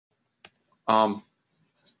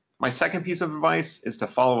My second piece of advice is to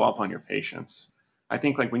follow up on your patients. I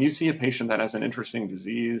think like when you see a patient that has an interesting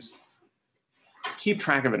disease, keep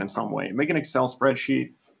track of it in some way. Make an Excel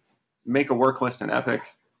spreadsheet, make a work list in Epic,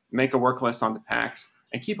 make a work list on the PACS,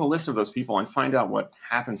 and keep a list of those people and find out what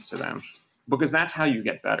happens to them, because that's how you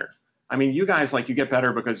get better. I mean, you guys, like, you get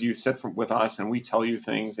better because you sit with us and we tell you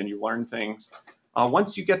things and you learn things.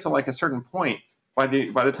 Once you get to like a certain point, by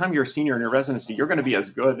the time you're a senior in your residency, you're going to be as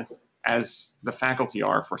good as the faculty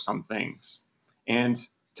are for some things. And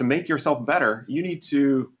to make yourself better, you need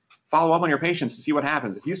to follow up on your patients to see what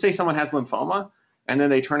happens. If you say someone has lymphoma and then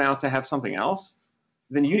they turn out to have something else,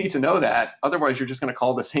 then you need to know that. Otherwise, you're just going to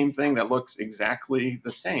call the same thing that looks exactly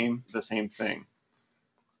the same thing.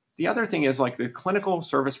 The other thing is, like, the clinical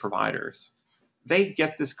service providers, they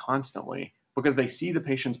get this constantly because they see the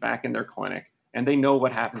patients back in their clinic and they know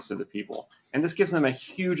what happens to the people. And this gives them a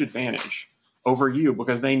huge advantage over you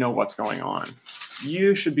because they know what's going on.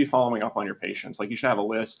 You should be following up on your patients. Like, you should have a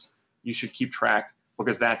list. You should keep track,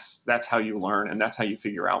 because that's how you learn and that's how you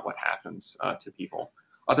figure out what happens to people.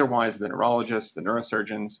 Otherwise, the neurologists, the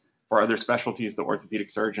neurosurgeons, for other specialties, the orthopedic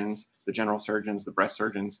surgeons, the general surgeons, the breast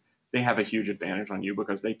surgeons, they have a huge advantage on you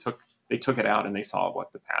because they took it out and they saw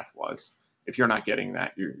what the path was. If you're not getting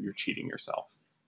that, you're cheating yourself.